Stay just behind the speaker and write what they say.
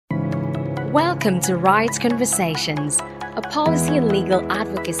Welcome to Rights Conversations, a policy and legal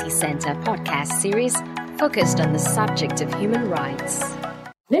advocacy center podcast series focused on the subject of human rights.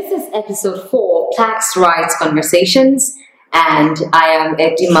 This is episode 4 of Tax Rights Conversations, and I am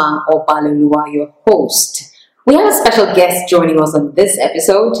Edima Obaloluwa, your host. We have a special guest joining us on this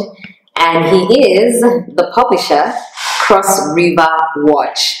episode, and he is the publisher, Cross River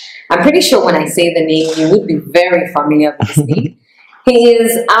Watch. I'm pretty sure when I say the name, you would be very familiar with this name. He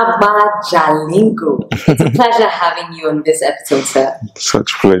is Agba Jalingo. It's a pleasure having you on this episode, sir.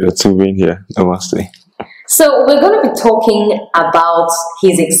 Such pleasure to be here. Namaste. So we're going to be talking about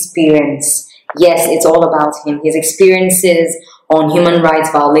his experience. Yes, it's all about him. His experiences on human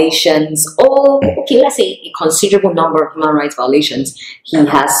rights violations, let's say a considerable number of human rights violations he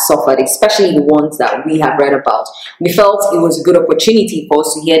has suffered, especially the ones that we have read about. We felt it was a good opportunity for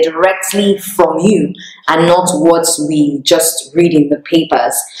us to hear directly from you and not what we just read in the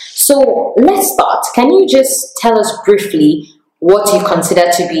papers. So let's start. Can you just tell us briefly what you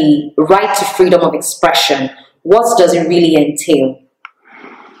consider to be right to freedom of expression? What does it really entail?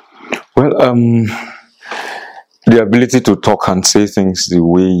 Well, the ability to talk and say things the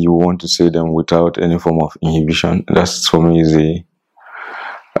way you want to say them without any form of inhibition. That's, for me, is the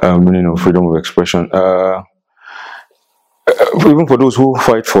meaning of freedom of expression. Even for those who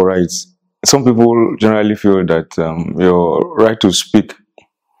fight for rights, some people generally feel that your right to speak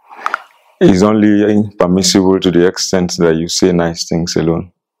is only permissible to the extent that you say nice things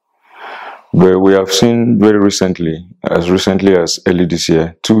alone. But we have seen very recently as early this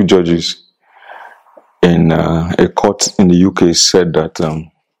year, 2 judges in a court in the UK said that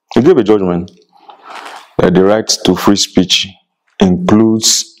he gave a judgment that the right to free speech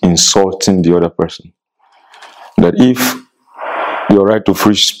includes insulting the other person. That if your right to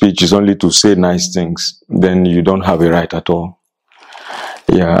free speech is only to say nice things, then you don't have a right at all.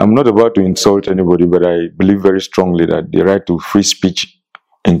 Yeah, I'm not about to insult anybody, but I believe very strongly that the right to free speech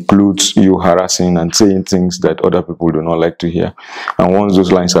includes you harassing and saying things that other people do not like to hear. And once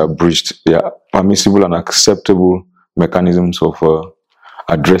those lines are breached, they are permissible and acceptable mechanisms of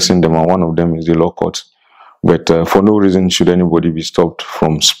addressing them, and one of them is the law court. But for no reason should anybody be stopped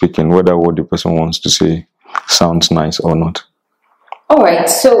from speaking, whether what the person wants to say sounds nice or not. All right,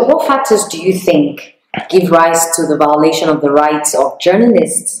 so what factors do you think give rise to the violation of the rights of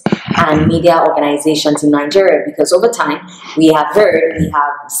journalists and media organizations in Nigeria? Because over time, we have heard, we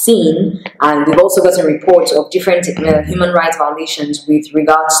have seen, and we've also gotten reports of different human rights violations with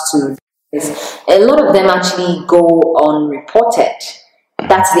regards to this. A lot of them actually go unreported.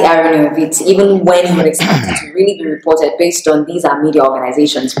 That's the irony of it, even when you would expect it to really be reported based on these are media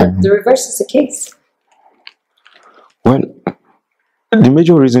organizations. But the reverse is the case. Well, the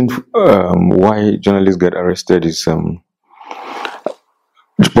major reason why journalists get arrested is the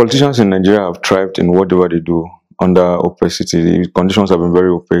politicians in Nigeria have thrived in whatever they do under opacity. The conditions have been very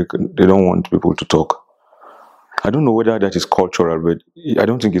opaque. They don't want people to talk. I don't know whether that is cultural, but I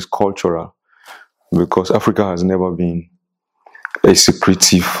don't think it's cultural because Africa has never been a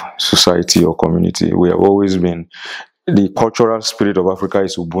secretive society or community. We have always been, the cultural spirit of Africa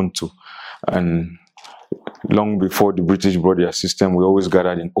is Ubuntu, and long before the British brought their system, we always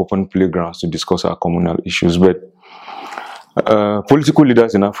gathered in open playgrounds to discuss our communal issues. But political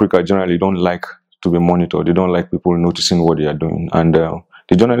leaders in Africa generally don't like to be monitored. They don't like people noticing what they are doing. And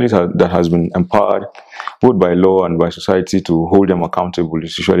the journalist that has been empowered, both by law and by society, to hold them accountable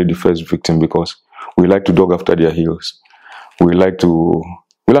is usually the first victim, because we like to dog after their heels. We like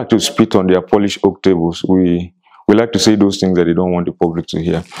to spit on their polished oak tables. We like to say those things that they don't want the public to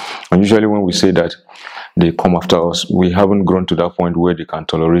hear. And usually when we say that, they come after us. We haven't grown to that point where they can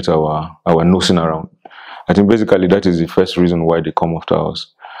tolerate our nosing around. I think basically that is the first reason why they come after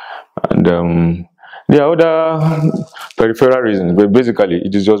us. And there are other peripheral reasons, but basically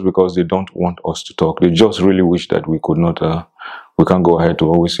it is just because they don't want us to talk. They just really wish that we could not, we can't go ahead to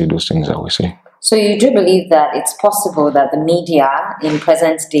always say those things that we say. So you do believe that it's possible that the media in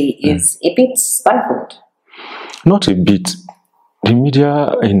present day is a bit stifled? Not a bit. The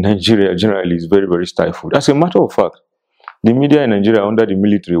media in Nigeria generally is very, very stifled. As a matter of fact, the media in Nigeria under the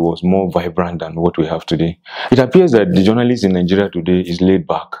military was more vibrant than what we have today. It appears that the journalist in Nigeria today is laid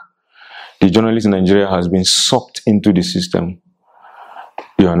back. The journalist in Nigeria has been sucked into the system.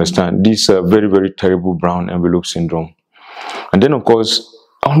 You understand? This very, very terrible brown envelope syndrome. And then, of course,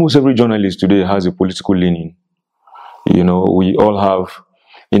 almost every journalist today has a political leaning. You know, we all have,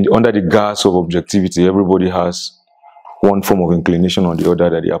 under the guise of objectivity, everybody has one form of inclination or the other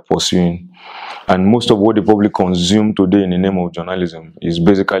that they are pursuing. And most of what the public consume today in the name of journalism is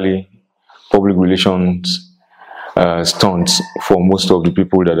basically public relations stunts for most of the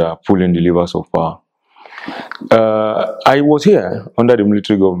people that are pulling the levers of power. I was here under the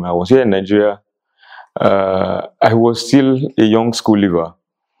military government. I was here in Nigeria. I was still a young school leaver,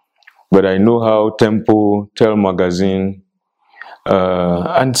 but I know how Tempo, Tell Magazine,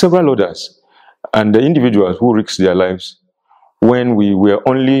 and several others, and the individuals who risked their lives when we were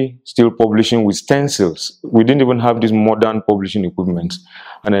only still publishing with stencils. We didn't even have this modern publishing equipment.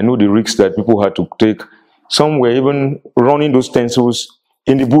 And I know the risks that people had to take. Some were even running those stencils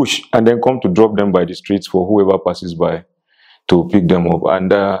in the bush and then come to drop them by the streets for whoever passes by to pick them up.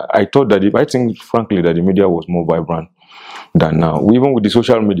 And I thought that, I think frankly that the media was more vibrant than now. Even with the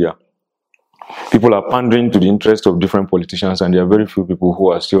social media, people are pandering to the interest of different politicians, and there are very few people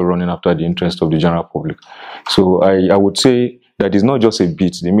who are still running after the interest of the general public. So I would say that it's not just a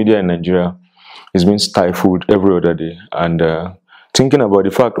bit. The media in Nigeria is being stifled every other day. And thinking about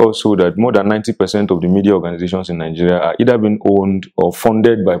the fact also that more than 90% of the media organizations in Nigeria are either being owned or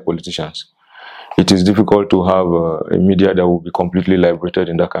funded by politicians, it is difficult to have a media that will be completely liberated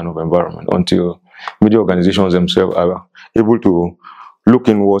in that kind of environment until media organizations themselves are able to look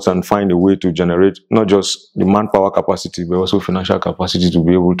inwards and find a way to generate not just the manpower capacity, but also financial capacity to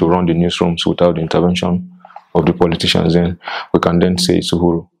be able to run the newsrooms without the intervention of the politicians. Then we can then say it's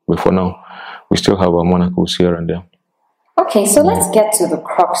Uhuru. But for now, we still have our monarchs here and there. Okay, so let's get to the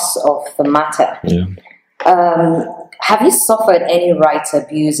crux of the matter. Yeah. Have you suffered any rights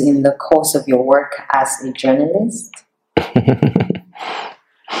abuse in the course of your work as a journalist?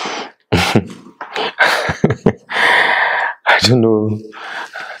 I don't know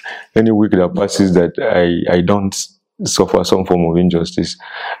any week that passes that I don't suffer some form of injustice.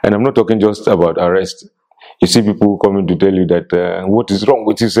 And I'm not talking just about arrest. You see people coming to tell you that what is wrong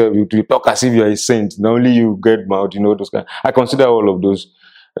with yourself? You talk as if you are a saint. Not only you get mad, those kind. I consider all of those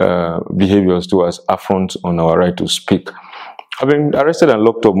behaviors too as affront on our right to speak. I've been arrested and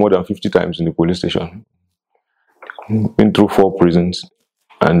locked up more than 50 times in the police station. Been through 4 prisons.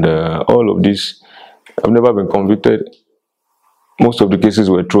 And all of this, I've never been convicted. Most of the cases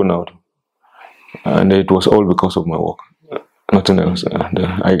were thrown out. And it was all because of my work. Nothing else. And,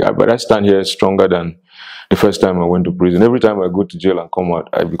 but I stand here stronger than the first time I went to prison. Every time I go to jail and come out,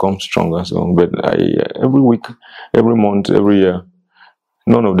 I become stronger. So, but every week, every month, every year,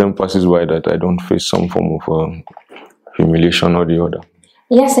 none of them passes by that I don't face some form of humiliation or the other.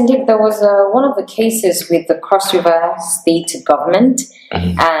 Yes, indeed. There was one of the cases with the Cross River State government,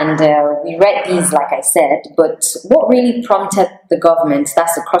 and we read these, like I said, but what really prompted the government,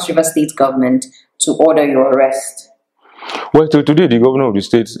 that's the Cross River State government, to order your arrest? Well, till today, the governor of the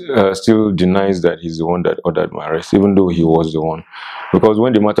state still denies that he's the one that ordered my arrest, even though he was the one. Because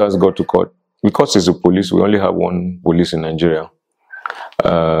when the matters got to court, because it's the police, we only have one police in Nigeria.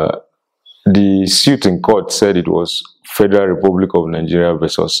 The suit in court said it was Federal Republic of Nigeria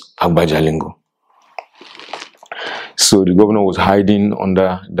versus Agba Jalingo. So the governor was hiding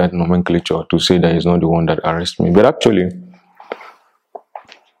under that nomenclature to say that he's not the one that arrested me. But actually,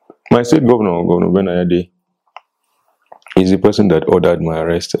 my state governor, Governor Benayade, is the person that ordered my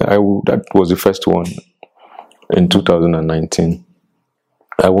arrest. That was the first one in 2019.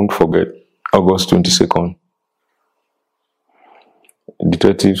 I won't forget, August 22nd.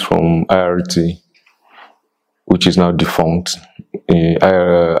 Detectives from IRT, which is now defunct,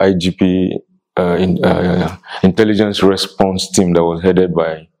 IGP intelligence response team that was headed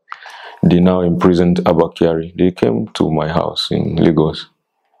by the now imprisoned Abba, they came to my house in Lagos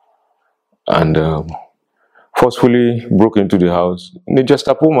and forcefully broke into the house in a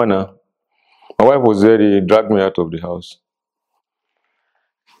Gestapo manner. My wife was there. They dragged me out of the house,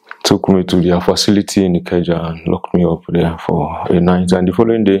 took me to their facility in Ikeja and locked me up there for a night. And the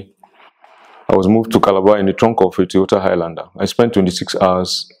following day, I was moved to Calabar in the trunk of a Toyota Highlander. I spent 26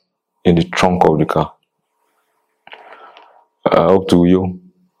 hours in the trunk of the car. Up to Uyo.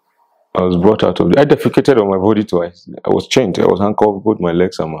 I was brought out of I defecated on my body twice. I was chained. I was handcuffed. Both my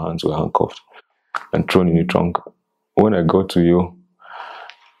legs and my hands were handcuffed and thrown in the trunk. When I got to Uyo,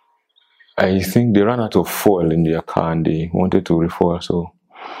 I think they ran out of fuel in their car and they wanted to refuel. So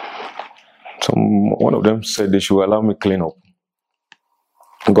one of them said they should allow me clean up.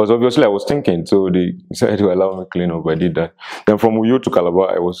 Because obviously I was thinking, so they decided to allow me clean up. I did that. Then from Uyo to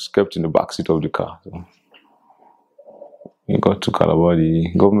Calabar, I was kept in the back seat of the car. So we got to Calabar,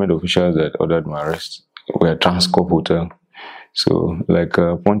 the government officials that ordered my arrest were at Transcorp Hotel. So like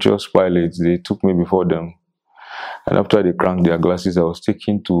Pontius Pilate, they took me before them. And after they cranked their glasses, I was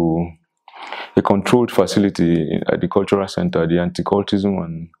taken to a controlled facility at the cultural center, the anti-cultism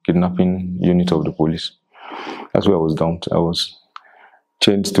and kidnapping unit of the police. That's where I was dumped. I was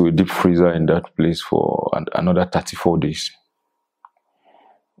chained to a deep freezer in that place for another 34 days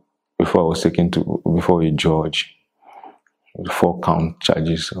before I was taken before a judge with 4-count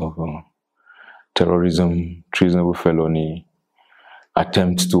charges of terrorism, treasonable felony,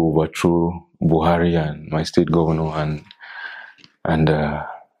 attempt to overthrow Buhari and my state governor, and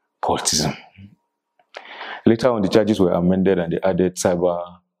cultism. Later on, the charges were amended and they added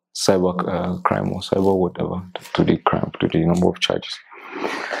cyber crime or cyber whatever to the number of charges.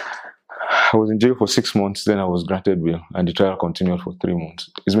 I was in jail for 6 months, then I was granted bail, and the trial continued for 3 months.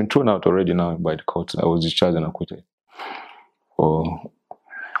 It's been thrown out already now by the court. I was discharged and acquitted for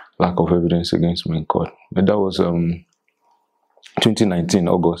lack of evidence against me in court. But that was 2019,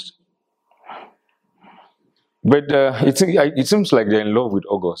 August. But it seems like they're in love with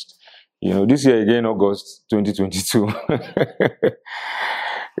August. This year again, August 2022,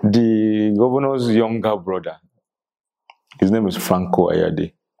 the governor's younger brother, his name is Franco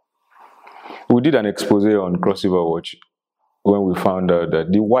Ayade. We did an expose on Crossover Watch when we found out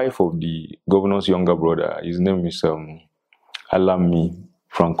that the wife of the governor's younger brother, his name is Alami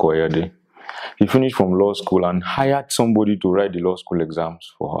Franco Ayade. He finished from law school and hired somebody to write the law school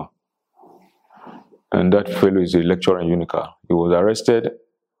exams for her. And that fellow is a lecturer in Unica. He was arrested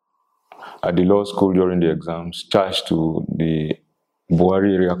at the law school during the exams, charged to the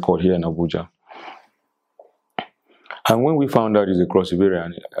Buhari area court here in Abuja. And when we found out he's a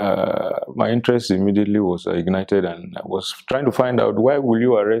Crossivarian, my interest immediately was ignited, and I was trying to find out, why will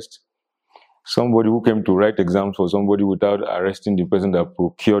you arrest somebody who came to write exams for somebody without arresting the person that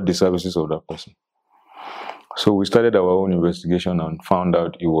procured the services of that person? So we started our own investigation and found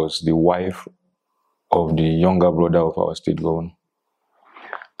out it was the wife of the younger brother of our state governor.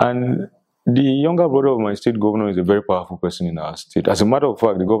 And the younger brother of my state governor is a very powerful person in our state. As a matter of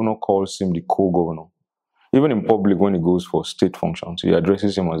fact, the governor calls him the co-governor. Even in public, when he goes for state functions, he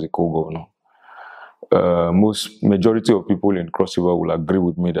addresses him as a co-governor. Majority of people in Cross River will agree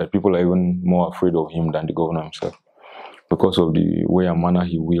with me that people are even more afraid of him than the governor himself, because of the way and manner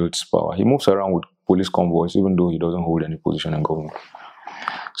he wields power. He moves around with police convoys, even though he doesn't hold any position in government.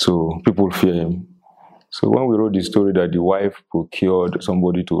 So people fear him. So when we wrote the story that the wife procured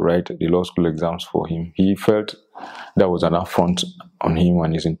somebody to write the law school exams for him, he felt that was an affront on him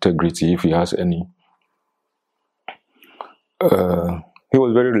and his integrity, if he has any. He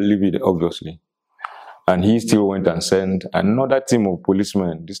was very livid, obviously. And he still went and sent another team of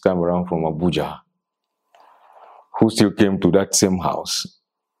policemen, this time around from Abuja, who still came to that same house,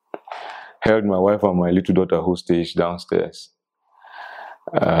 held my wife and my little daughter hostage downstairs.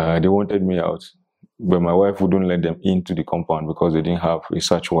 They wanted me out, but my wife wouldn't let them into the compound because they didn't have a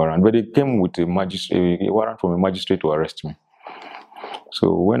search warrant. But they came with a warrant from a magistrate to arrest me.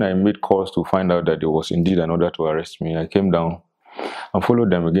 So when I made calls to find out that there was indeed an order to arrest me, I came down and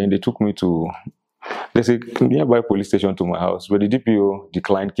followed them again. They took me to, there's a nearby police station to my house, but the DPO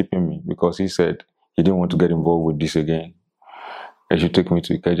declined keeping me because he said he didn't want to get involved with this again. They should take me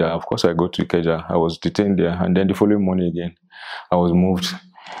to Ikeja. Of course, I go to Ikeja. I was detained there, and then the following morning again, I was moved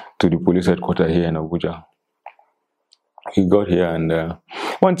to the police headquarters here in Abuja. He got here, and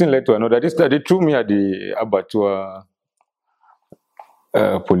one thing led to another. They threw me at the Abattoir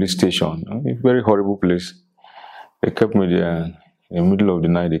police station, a very horrible place. They kept me there. In the middle of the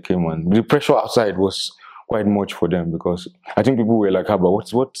night, they came, and the pressure outside was quite much for them because I think people were like, "But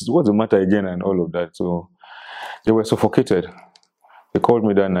what's the matter again?" and all of that. So they were suffocated. They called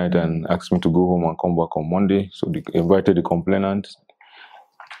me that night and asked me to go home and come back on Monday. So they invited the complainant,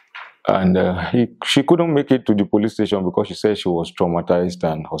 and she couldn't make it to the police station because she said she was traumatized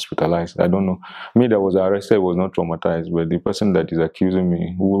and hospitalized. I don't know. Me that was arrested was not traumatized, but the person that is accusing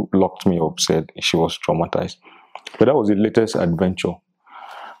me, who locked me up, said she was traumatized. But that was the latest adventure.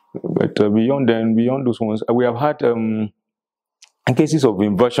 But beyond those ones, we have had cases of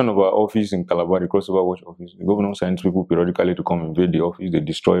invasion of our office in Calabar, the Crossover Watch office. The governor sends people periodically to come invade the office. They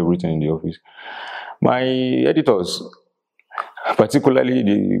destroy everything in the office. My editors, particularly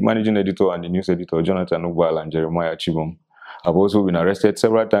the managing editor and the news editor, Jonathan Ugbal and Jeremiah Chibom, have also been arrested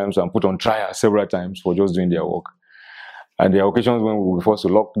several times and put on trial several times for just doing their work. And there are occasions when we will be forced to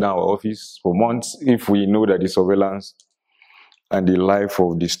lock down our office for months if we know that the surveillance and the life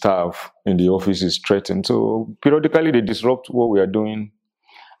of the staff in the office is threatened. So periodically they disrupt what we are doing.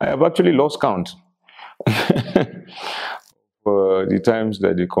 I have actually lost count for the times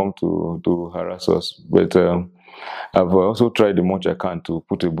that they come to harass us. But I've also tried the much I can to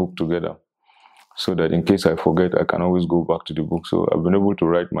put a book together so that in case I forget, I can always go back to the book. So I've been able to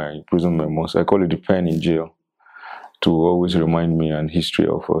write my prison memoirs. I call it the pen in jail, to always remind me and history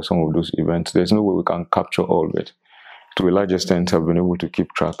of some of those events. There's no way we can capture all of it. to a large extent, I've been able to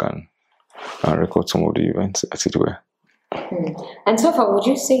keep track and record some of the events, as it were. And so far, would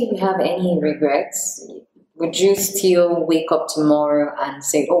you say you have any regrets? Would you still wake up tomorrow and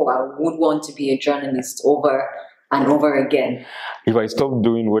say, oh, I would want to be a journalist over and over again? If I stop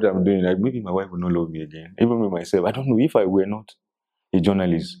doing what I'm doing, maybe my wife will not love me again. Even me myself, I don't know. If I were not a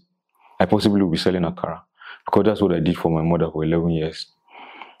journalist, I possibly would be selling akara, because that's what I did for my mother for 11 years.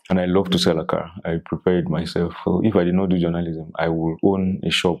 And I love to sell akara. I prepared myself. So if I did not do journalism, I will own a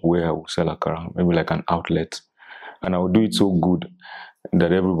shop where I will sell akara, maybe like an outlet. And I will do it so good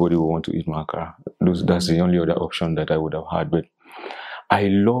that everybody will want to eat my akara. That's the only other option that I would have had. But I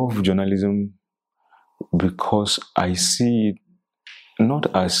love journalism because I see it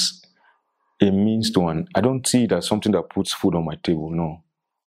not as a means to an... I don't see it as something that puts food on my table, no.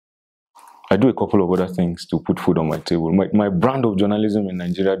 I do a couple of other things to put food on my table. My brand of journalism in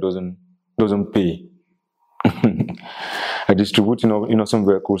Nigeria doesn't pay. I distribute some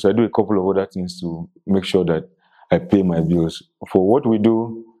vehicles. I do a couple of other things to make sure that I pay my bills. For what we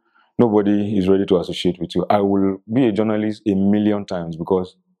do, nobody is ready to associate with you. I will be a journalist a million times,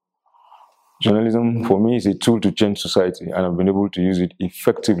 because journalism for me is a tool to change society, and I've been able to use it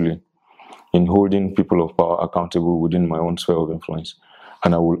effectively in holding people of power accountable within my own sphere of influence.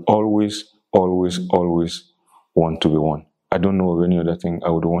 And I will always, always, always want to be one. I don't know of any other thing I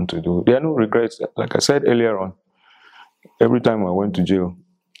would want to do. There are no regrets. Like I said earlier on, every time I went to jail,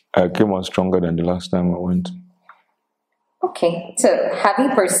 I came out stronger than the last time I went. Okay, so have you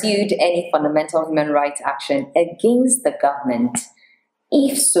pursued any fundamental human rights action against the government?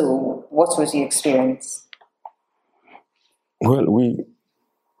 If so, what was your experience? Well, we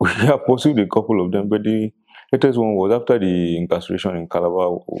have pursued a couple of them, but the latest one was after the incarceration in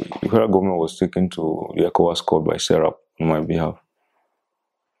Calabar. The federal government was taken to the ECOWAS court by Serap on my behalf.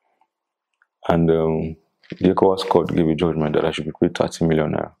 And the ECOWAS court gave a judgment that I should be paid 30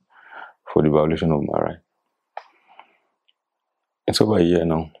 million naira for the violation of my right. It's over a year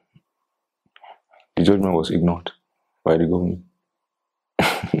now. The judgment was ignored by the government.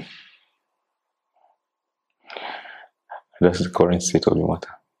 That's the current state of the matter.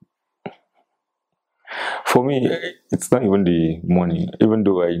 For me, it's not even the money, even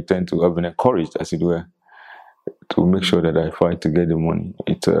though I intend to have been encouraged, as it were, to make sure that I fight to get the money.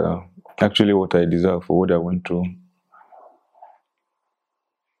 It's actually what I deserve for what I went through.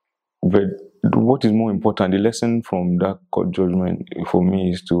 But what is more important, the lesson from that court judgment for me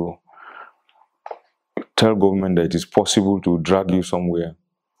is to tell government that it is possible to drag you somewhere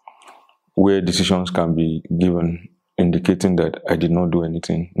where decisions can be given indicating that I did not do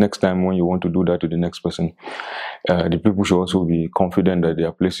anything. Next time when you want to do that to the next person, the people should also be confident that there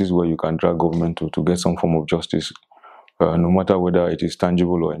are places where you can drag government to get some form of justice, no matter whether it is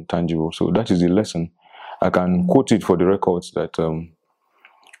tangible or intangible. So that is the lesson. I can quote it for the records that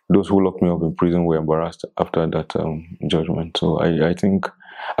those who locked me up in prison were embarrassed after that judgment. So I think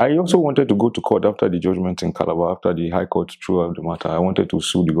I also wanted to go to court after the judgment in Calabar, after the High Court threw out the matter. I wanted to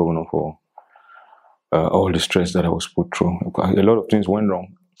sue the governor for all the stress that I was put through. A lot of things went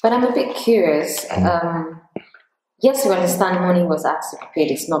wrong. But I'm a bit curious. Yes, we understand money was asked to be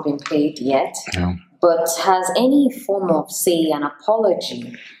paid. It's not been paid yet. Yeah. But has any form of, say, an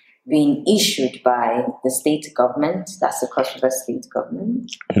apology been issued by the state government? That's the Cross River state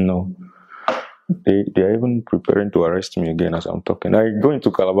government? No. They are even preparing to arrest me again as I'm talking. I go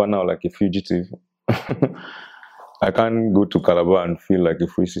into Calabar now like a fugitive. I can't go to Calabar and feel like a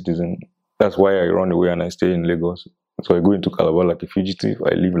free citizen. That's why I run away and I stay in Lagos. So I go into Calabar like a fugitive.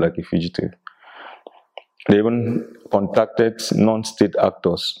 I live like a fugitive. They even contacted non-state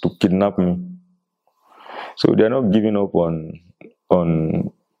actors to kidnap me. So they are not giving up on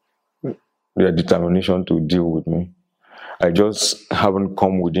their determination to deal with me. I just haven't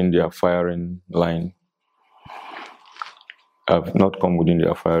come within their firing line. I've not come within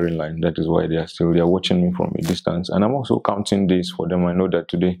their firing line. That is why they are watching me from a distance. And I'm also counting days for them. I know that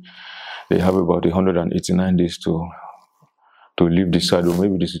today they have about 189 days to leave the saddle.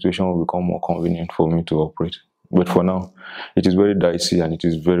 Maybe the situation will become more convenient for me to operate. But for now, it is very dicey and it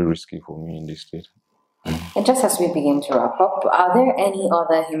is very risky for me in this state. And just as we begin to wrap up, are there any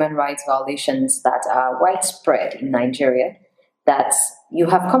other human rights violations that are widespread in Nigeria that you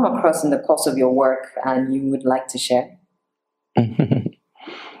have come across in the course of your work and you would like to share?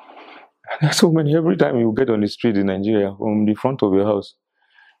 There's so many. Every time you get on the street in Nigeria, from the front of your house,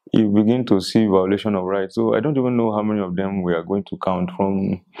 you begin to see violation of rights. So I don't even know how many of them we are going to count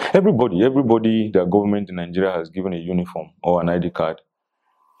from. Everybody, the government in Nigeria has given a uniform or an ID card.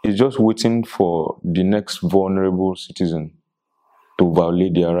 It's just waiting for the next vulnerable citizen to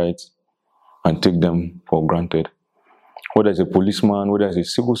violate their rights and take them for granted. whether it's a policeman, whether it's a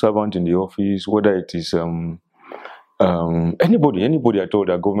civil servant in the office, whether it is anybody at all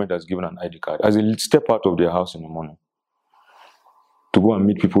that government has given an ID card, as they step out of their house in the morning to go and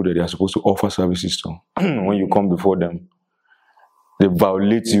meet people that they are supposed to offer services to, when you come before them, they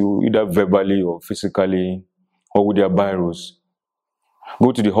violate you either verbally or physically or with their biros.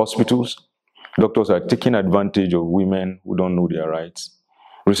 Go to the hospitals. Doctors are taking advantage of women who don't know their rights.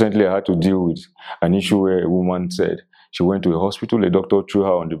 Recently, I had to deal with an issue where a woman said she went to a hospital, a doctor threw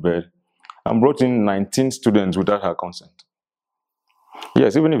her on the bed and brought in 19 students without her consent.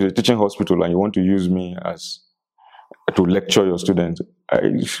 Yes, even if it's a teaching hospital and you want to use me as to lecture your students,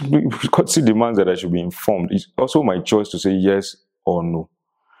 courtesy demands that I should be informed. It's also my choice to say yes or no.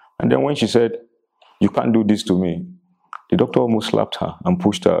 And then when she said, "You can't do this to me," the doctor almost slapped her and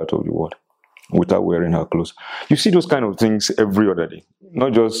pushed her out of the ward without wearing her clothes. You see those kind of things every other day.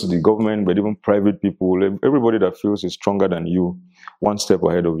 Not just the government, but even private people, everybody that feels is stronger than you, one step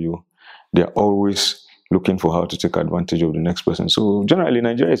ahead of you. They're always looking for how to take advantage of the next person. So generally,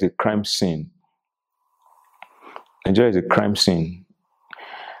 Nigeria is a crime scene. Nigeria is a crime scene.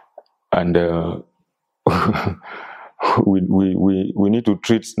 And we need to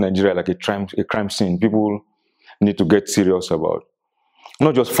treat Nigeria like a crime scene. People need to get serious about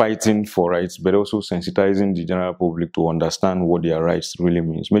not just fighting for rights, but also sensitizing the general public to understand what their rights really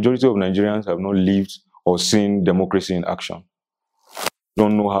means. Majority of Nigerians have not lived or seen democracy in action.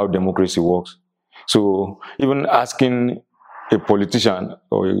 Don't know how democracy works. So even asking a politician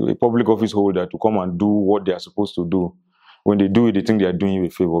or a public office holder to come and do what they are supposed to do, when they do it, they think they are doing you a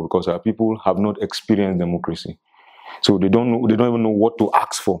favor because our people have not experienced democracy. So they don't even know what to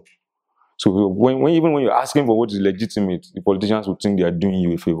ask for. So even when you're asking for what is legitimate, the politicians would think they are doing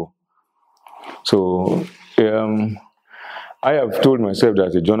you a favor. So I have told myself that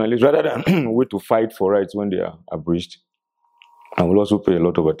as a journalist, rather than wait to fight for rights when they are abridged, I will also pay a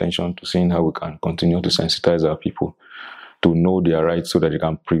lot of attention to seeing how we can continue to sensitize our people to know their rights so that they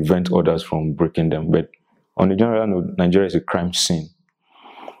can prevent others from breaking them. But on a general note, Nigeria is a crime scene.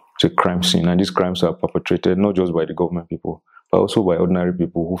 It's a crime scene, and these crimes are perpetrated not just by the government people, but also by ordinary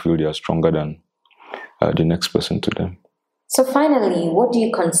people who feel they are stronger than the next person to them. So finally, what do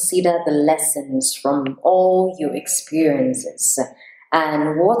you consider the lessons from all your experiences?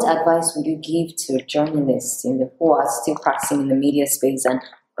 And what advice would you give to journalists who are still practicing in the media space and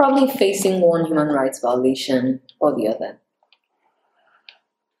probably facing one human rights violation or the other?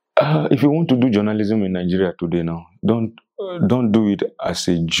 If you want to do journalism in Nigeria today now, don't do it as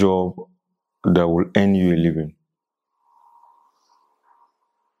a job that will earn you a living.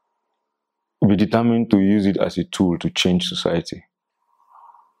 Be determined to use it as a tool to change society.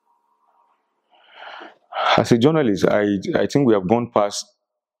 As a journalist, I think we have gone past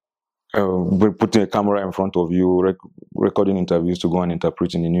putting a camera in front of you, recording interviews to go and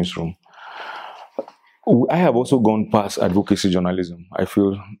interpret in the newsroom. I have also gone past advocacy journalism. I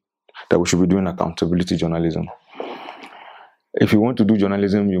feel that we should be doing accountability journalism. If you want to do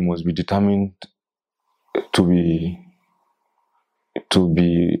journalism, you must be determined to be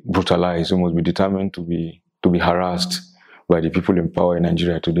brutalized. You must be determined to be harassed by the people in power in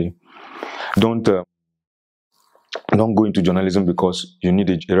Nigeria today. Don't go into journalism because you need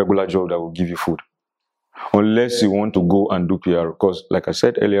a regular job that will give you food. Unless you want to go and do PR, because like I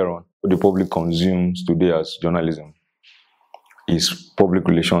said earlier on, what the public consumes today as journalism is public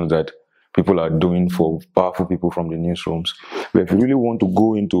relations that people are doing for powerful people from the newsrooms. But if you really want to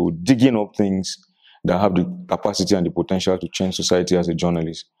go into digging up things that have the capacity and the potential to change society as a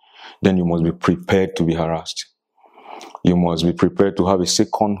journalist, then you must be prepared to be harassed. You must be prepared to have a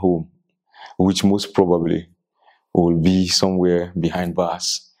second home, which most probably will be somewhere behind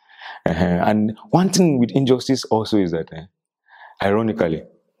bars. And one thing with injustice also is that, ironically,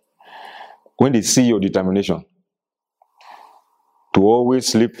 when they see your determination to always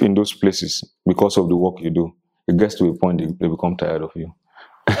sleep in those places because of the work you do, it gets to a point they become tired of you.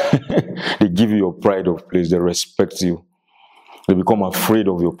 They give you your pride of place, they respect you, they become afraid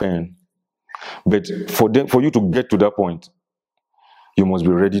of your pain. But for you to get to that point, you must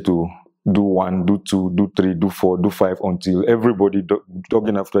be ready to do 1, do 2, do 3, do 4, do 5 until everybody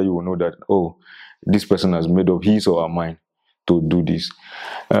dogging after you will know that, oh, this person has made up his or her mind to do this.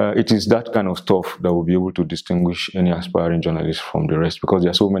 It is that kind of stuff that will be able to distinguish any aspiring journalist from the rest, because there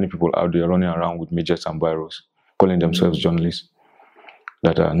are so many people out there running around with midgets and biros, calling themselves journalists,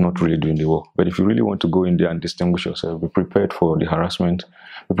 that are not really doing the work. But if you really want to go in there and distinguish yourself, be prepared for the harassment,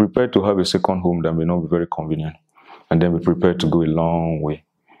 be prepared to have a second home that may not be very convenient, and then be prepared to go a long way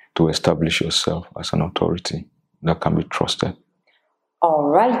to establish yourself as an authority that can be trusted. All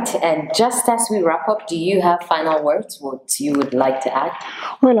right, and just as we wrap up, do you have final words? What you would like to add?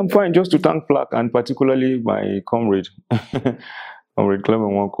 Well, I'm fine. Just to thank Plaque and particularly my comrade, comrade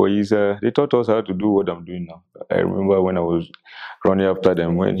Clement Wonko. They taught us how to do what I'm doing now. I remember when I was running after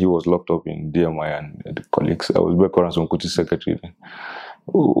them when he was locked up in DMI and the colleagues. I was Bekoran Sonkuti's secretary then.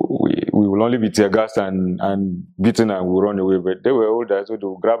 We will only be tear gassed and beaten and we'll run away. But they were older, so they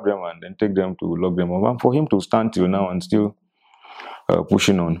would grab them and then take them to lock them up. And for him to stand till now and still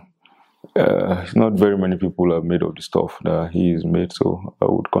pushing on. Not very many people are made of the stuff that he is made, so I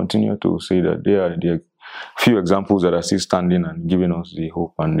would continue to say that they are the few examples that are still standing and giving us the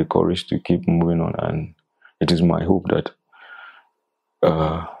hope and the courage to keep moving on. And it is my hope that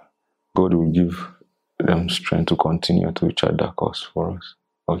God will give them strength to continue to chart that course for us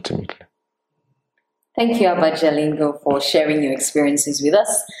ultimately. Thank you, Agba Jalingo, for sharing your experiences with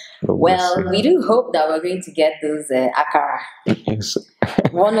us. Well, we do hope that we're going to get those akara. Yes.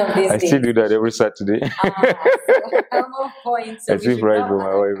 One of these days. I still do that every Saturday. Point, I still write for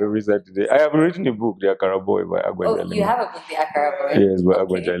my wife every Saturday. I have written a book, The Akara Boy by Agba Jalingo. Oh, you have a book, The Akara Boy? Yes, by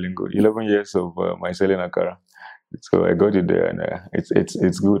Agba Jalingo. 11 years of my selling akara. So I got it there, and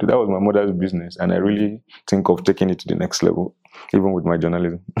it's good. That was my mother's business, and I really think of taking it to the next level, even with my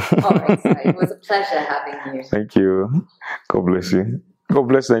journalism. All right, so it was a pleasure having you. Thank you. God bless you. God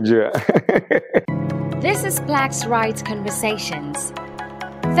bless Nigeria. This is Plaque's Rights Conversations.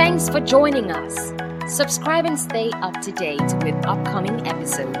 Thanks for joining us. Subscribe and stay up to date with upcoming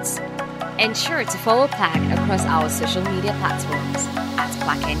episodes. Ensure to follow Plaque across our social media platforms at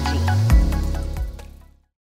PlaqueNG.